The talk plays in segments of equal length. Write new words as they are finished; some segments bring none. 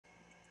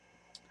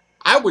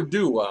I would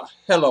do a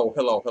hello,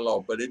 hello,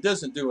 hello, but it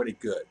doesn't do any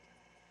good.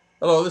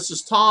 Hello, this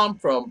is Tom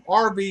from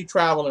RV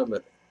Travel and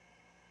Living.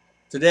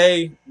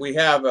 Today we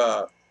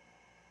have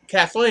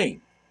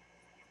Kathleen.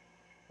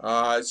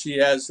 She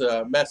has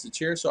a message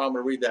here, so I'm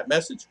going to read that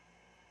message.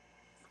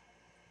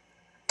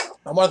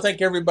 I want to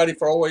thank everybody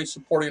for always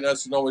supporting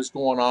us and always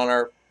going on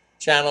our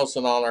channels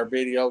and on our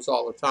videos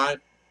all the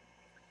time.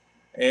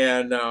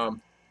 And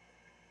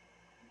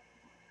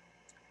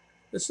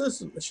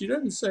she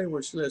doesn't say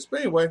where she lives,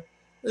 but anyway,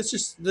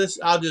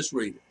 I'll just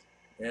read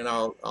it, and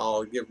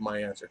I'll give my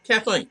answer.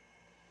 Kathleen,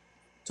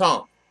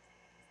 Tom,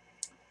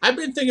 I've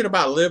been thinking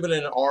about living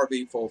in an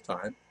RV full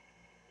time,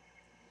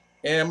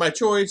 and my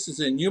choice is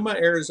in Yuma,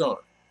 Arizona.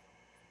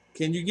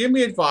 Can you give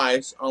me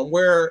advice on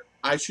where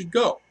I should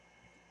go?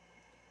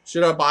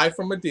 Should I buy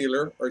from a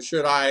dealer, or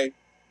should I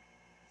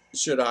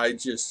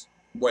just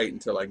wait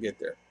until I get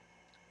there?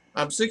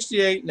 I'm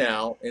 68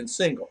 now and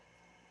single.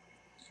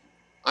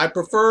 I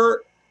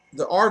prefer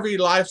the RV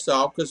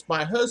lifestyle because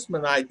my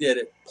husband and I did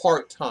it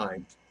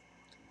part-time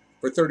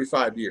for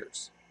 35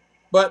 years.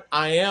 But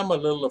I am a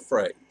little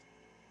afraid.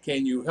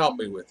 Can you help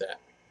me with that?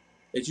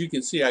 As you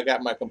can see, I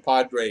got my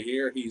compadre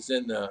here. He's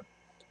in the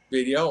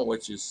video,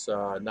 which is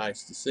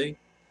nice to see.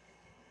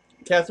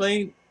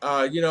 Kathleen,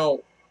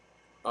 Yuma,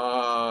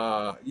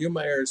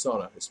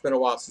 Arizona. It's been a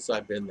while since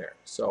I've been there,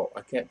 so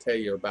I can't tell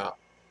you about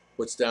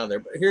what's down there.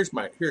 But here's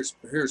what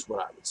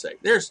I would say.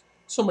 There's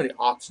so many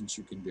options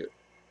you can do.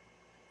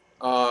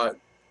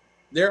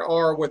 There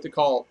are what they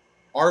call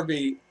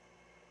RV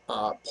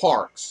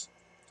parks,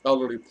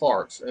 elderly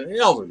parks, and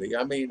elderly.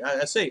 I mean,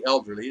 I say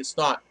elderly. It's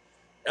not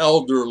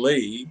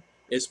elderly.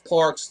 It's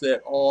parks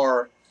that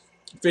are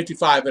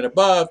 55 and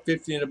above,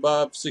 50 and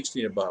above,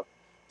 60 and above.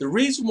 The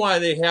reason why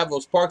they have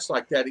those parks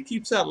like that, it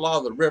keeps out a lot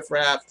of the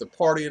riffraff, the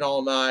partying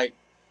all night,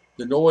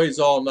 the noise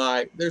all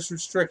night. There's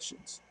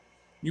restrictions.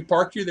 You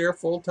park you there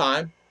full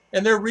time,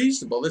 and they're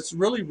reasonable. It's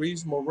really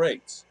reasonable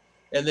rates,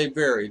 and they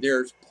vary.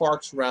 There's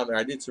parks around there.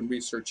 I did some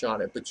research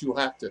on it, but you'll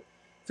have to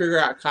figure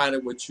out kind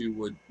of what you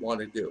would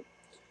want to do.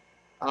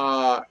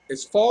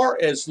 As far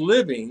as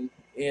living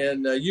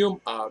in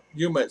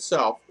Yuma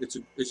itself, it's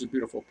a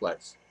beautiful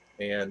place,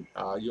 and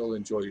you'll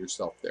enjoy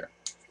yourself there.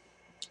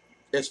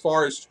 As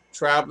far as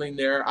traveling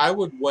there, I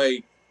would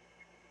wait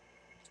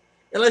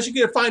unless you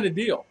get find a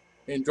deal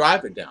and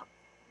drive it down.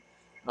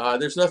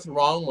 There's nothing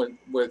wrong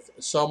with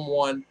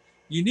someone.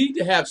 You need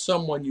to have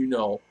someone you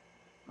know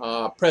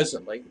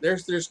presently.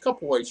 There's a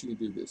couple ways you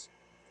can do this.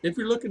 If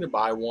you're looking to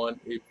buy one,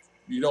 if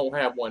you don't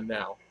have one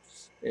now,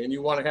 and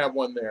you want to have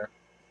one there,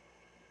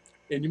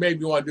 and you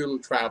maybe want to do a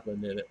little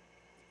traveling in it,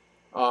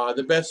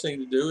 the best thing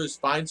to do is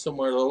find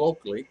somewhere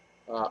locally,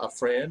 a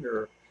friend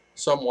or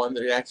someone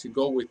that actually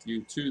go with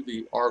you to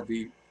the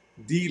RV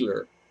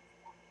dealer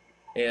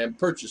and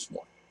purchase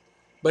one.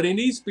 But he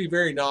needs to be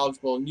very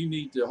knowledgeable, and you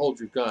need to hold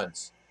your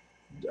guns.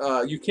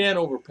 You can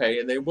overpay,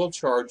 and they will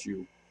charge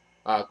you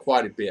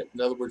quite a bit.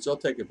 In other words, they'll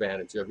take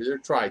advantage of you. They'll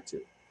try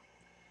to.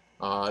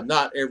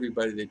 Not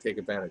everybody they take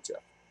advantage of,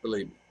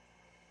 believe me.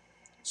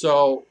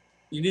 So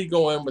you need to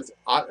go in with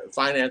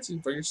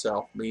financing for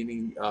yourself,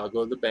 meaning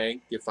go to the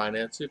bank, get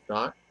financing. If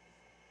not,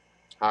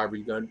 however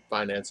you're going to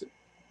finance it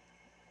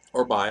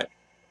or buy it.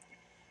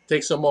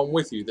 Take someone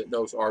with you that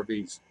knows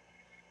RVs.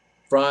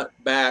 Front,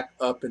 back,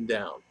 up, and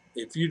down.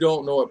 If you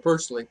don't know it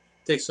personally,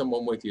 take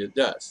someone with you that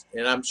does.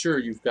 And I'm sure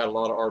you've got a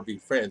lot of RV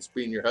friends,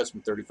 being your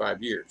husband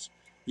 35 years.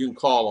 You can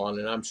call on,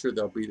 and I'm sure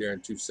they'll be there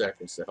in 2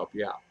 seconds to help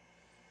you out.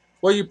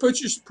 Well, you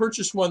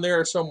purchase one there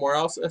or somewhere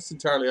else, that's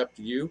entirely up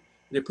to you.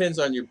 It depends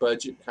on your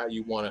budget, how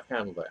you want to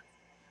handle that.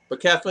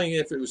 But Kathleen,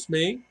 if it was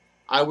me,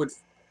 I would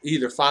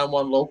either find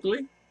one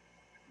locally,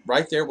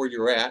 right there where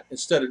you're at,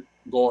 instead of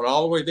going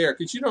all the way there,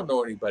 because you don't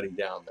know anybody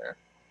down there.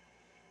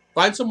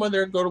 Find someone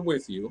there and go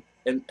with you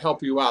and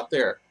help you out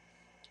there.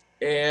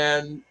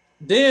 And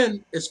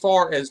then as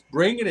far as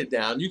bringing it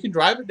down, you can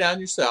drive it down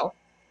yourself,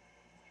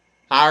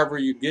 however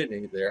you get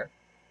it there,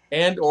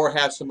 and or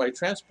have somebody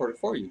transport it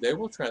for you. They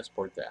will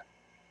transport that.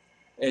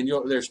 And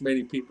there's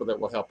many people that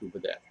will help you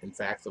with that. In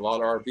fact, a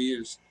lot of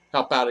RVers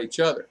help out each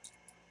other.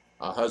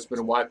 Husband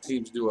and wife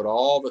teams do it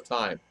all the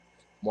time.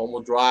 One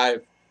will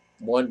drive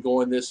one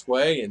going this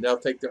way, and they'll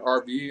take the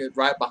RV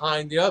right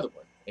behind the other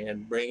one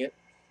and bring it.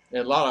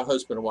 And a lot of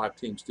husband and wife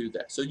teams do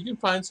that. So you can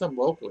find some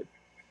locally,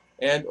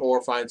 and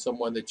or find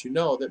someone that you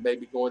know that may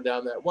be going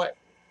down that way.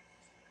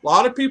 A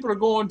lot of people are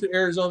going to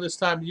Arizona this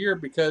time of year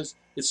because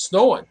it's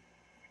snowing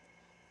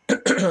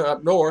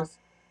up north.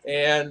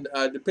 And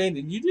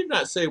depending, you did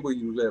not say where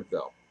you live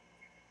though.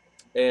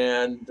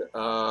 And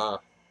I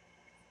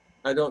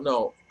don't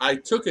know. I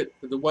took it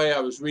the way I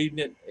was reading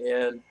it,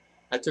 and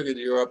I took it that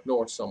you're up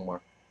north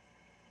somewhere,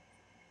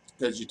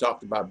 because you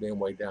talked about being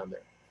way down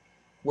there.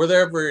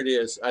 Wherever it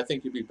is, I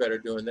think you'd be better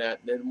doing that.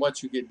 And then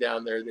once you get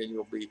down there,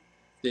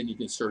 then you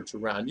can search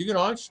around. You can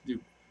always do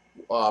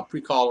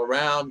pre-call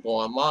around, go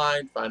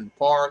online, find the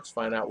parks,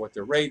 find out what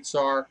their rates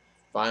are,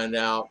 find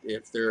out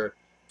if they're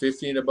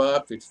 50 and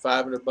above,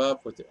 55 and above,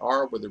 what they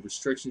are, what the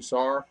restrictions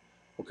are,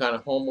 what kind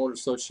of homeowner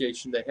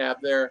association they have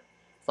there.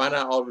 Find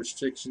out all the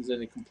restrictions,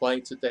 any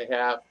complaints that they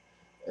have.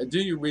 Do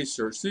your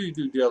research, do your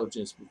due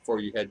diligence before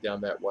you head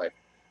down that way.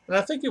 And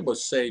I think it will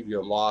save you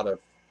a lot of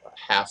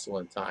hassle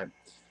and time.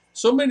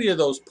 So many of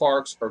those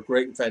parks are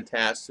great and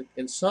fantastic,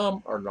 and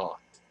some are not.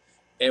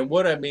 And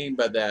what I mean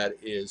by that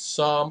is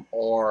some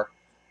are,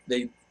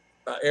 they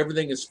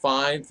everything is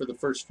fine for the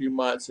first few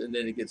months, and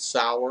then it gets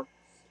sour.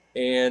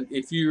 And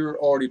if you're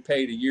already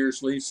paid a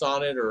year's lease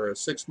on it or a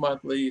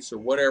 6-month lease or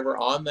whatever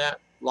on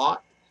that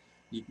lot,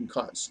 you can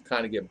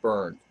kind of get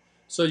burned.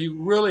 So you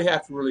really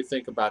have to really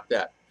think about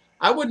that.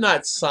 I would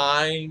not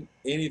sign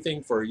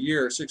anything for a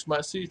year or 6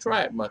 months so you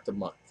try it month to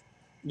month.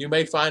 You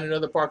may find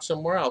another park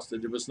somewhere else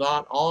that it was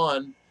not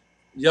on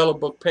Yellow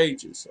Book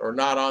pages or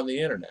not on the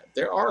internet.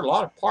 There are a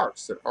lot of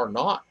parks that are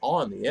not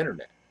on the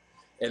internet,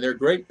 and they're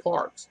great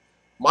parks.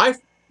 My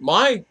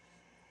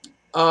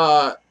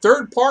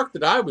third park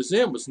that I was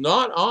in was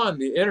not on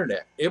the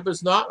internet. It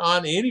was not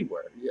on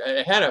anywhere.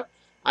 It had a,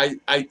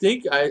 I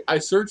think I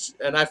searched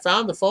and I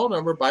found the phone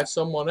number by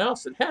someone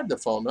else that had the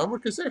phone number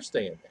because they're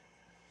staying there.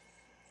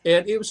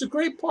 And it was a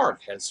great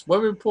park. Had a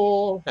swimming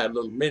pool, had a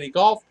little mini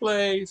golf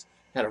place,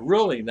 had a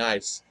really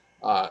nice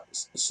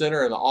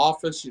center in the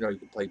office. You know, you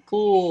could play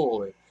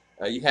pool.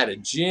 You had a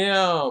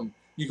gym.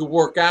 You could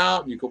work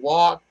out. You could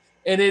walk.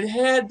 And it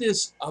had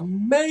this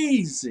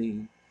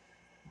amazing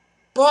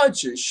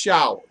bunch of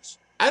showers.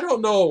 I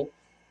don't know,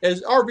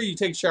 as RV, you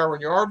take a shower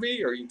in your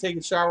RV or you take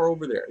a shower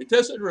over there. It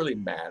doesn't really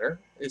matter.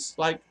 It's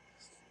like,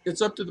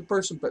 it's up to the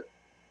person, but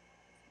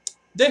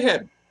they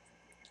had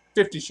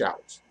 50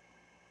 showers.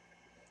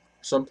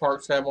 Some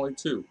parks have only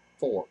 2,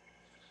 4.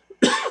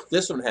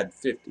 This one had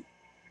 50.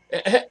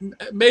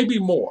 Maybe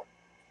more.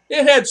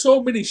 It had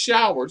so many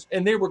showers,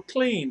 and they were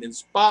clean and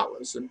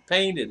spotless and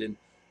painted and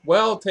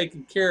well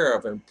taken care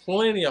of and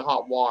plenty of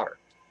hot water.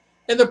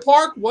 And the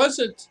park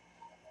wasn't,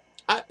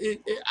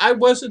 I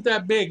wasn't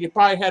that big. It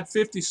probably had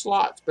 50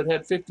 slots, but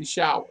had 50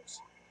 showers.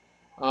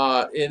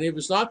 And it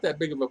was not that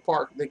big of a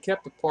park. They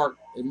kept the park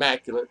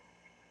immaculate,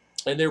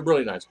 and they were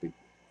really nice people.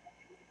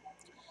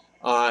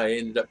 I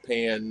ended up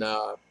paying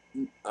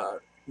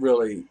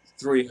really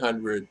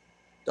 $300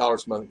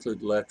 a month,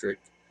 including electric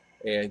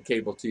and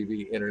cable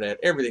TV, internet,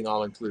 everything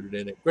all included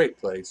in it. Great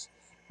place.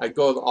 I'd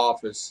go to the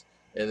office,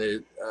 and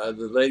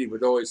the lady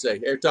would always say,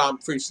 "Hey, Tom,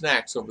 free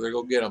snacks over there.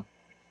 Go get them."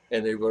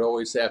 And they would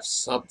always have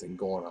something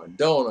going on,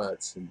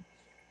 donuts and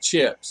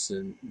chips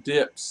and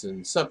dips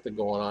and something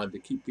going on to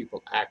keep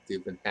people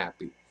active and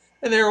happy.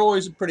 And they're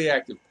always a pretty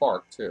active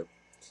park too.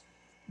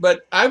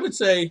 But I would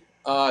say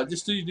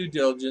just do your due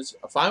diligence.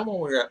 Find one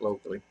where you're at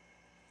locally,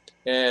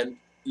 and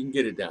you can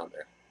get it down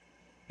there.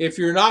 If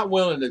you're not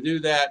willing to do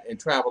that and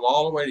travel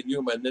all the way to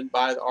Yuma and then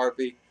buy the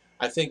RV,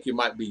 I think you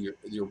might be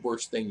your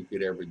worst thing you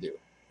could ever do.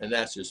 And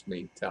that's just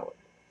me telling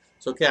you.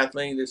 So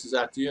Kathleen, this is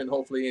out to you, and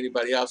hopefully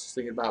anybody else is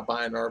thinking about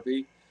buying an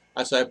RV.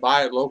 I say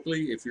buy it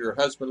locally. If your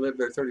husband lived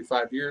there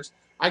 35 years,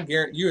 I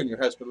guarantee you and your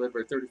husband lived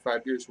there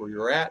 35 years where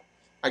you're at.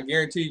 I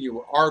guarantee you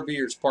were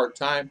RVers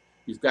part-time.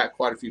 You've got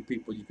quite a few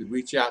people you could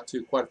reach out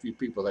to, quite a few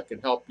people that can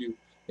help you,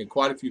 and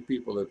quite a few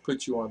people that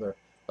put you on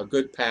a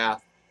good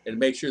path and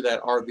make sure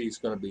that RV is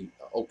going to be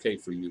okay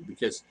for you,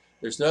 because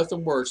there's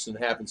nothing worse than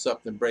having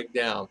something break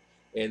down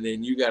and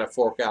then you got to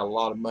fork out a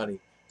lot of money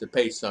to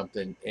pay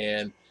something,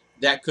 and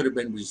that could have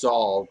been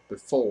resolved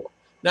before.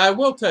 Now, I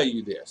will tell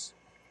you this.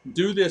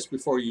 Do this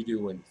before you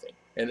do anything,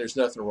 and there's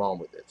nothing wrong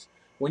with this.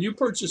 When you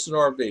purchase an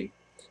RV,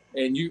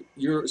 and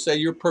say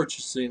you're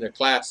purchasing a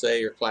Class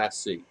A or Class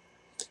C,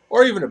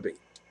 or even a B,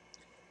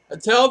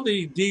 tell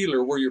the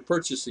dealer where you're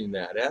purchasing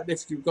that at.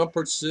 If you're going to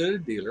purchase it at a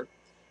dealer,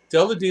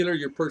 tell the dealer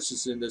you're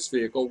purchasing this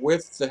vehicle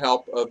with the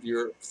help of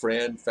your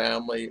friend,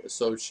 family,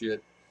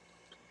 associate,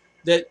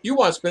 that you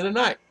want to spend the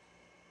night.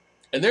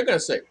 And they're going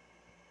to say,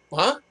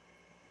 huh?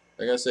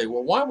 They're going to say,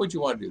 well, why would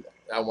you want to do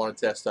that? I want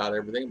to test out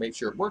everything, make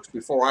sure it works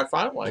before I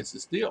finalize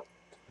this deal.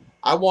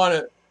 I want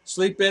to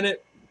sleep in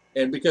it,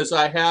 and because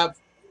I have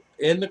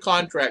in the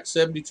contract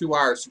 72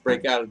 hours to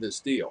break out of this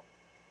deal,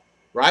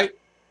 right?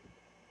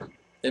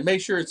 And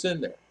make sure it's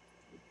in there.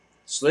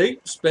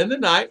 Sleep, spend the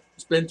night,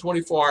 spend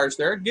 24 hours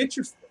there, get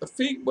your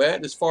feet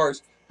wet as far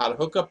as how to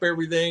hook up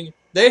everything.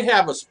 They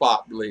have a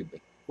spot, believe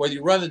me. Whether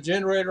you run the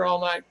generator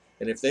all night,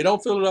 and if they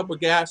don't fill it up with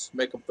gas,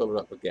 make them fill it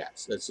up with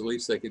gas. That's the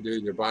least they can do.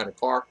 You're buying a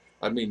car.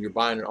 I mean, you're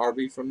buying an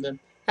RV from them.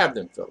 Have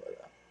them fill it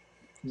up.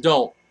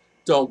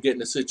 Don't get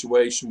in a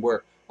situation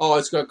where, oh,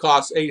 it's going to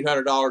cost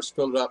 $800 to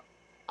fill it up.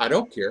 I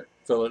don't care.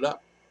 Fill it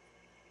up.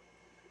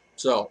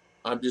 So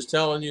I'm just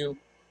telling you,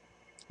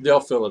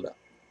 they'll fill it up.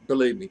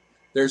 Believe me.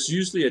 There's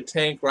usually a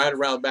tank right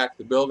around the back of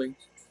the building.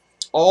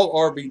 All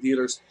RV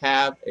dealers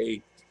have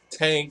a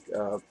tank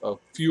of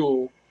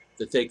fuel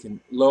that they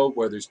can load,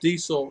 whether it's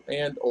diesel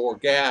and or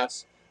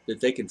gas,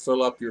 that they can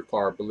fill up your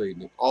car, believe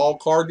me. All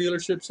car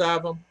dealerships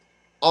have them.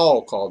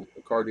 All car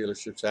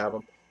dealerships have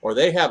them. Or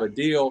they have a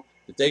deal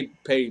that they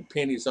pay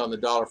pennies on the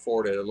dollar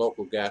for it at a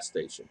local gas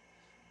station.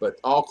 But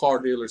all car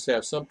dealers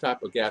have some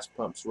type of gas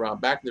pumps around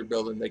back of their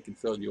building. They can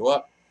fill you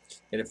up.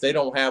 And if they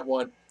don't have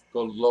one,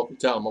 go to the local,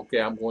 tell them,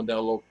 okay, I'm going down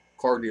to a local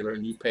car dealer,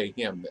 and you pay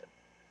him then.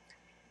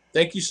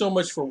 Thank you so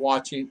much for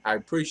watching. I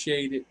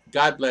appreciate it.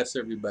 God bless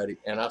everybody,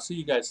 and I'll see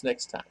you guys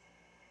next time.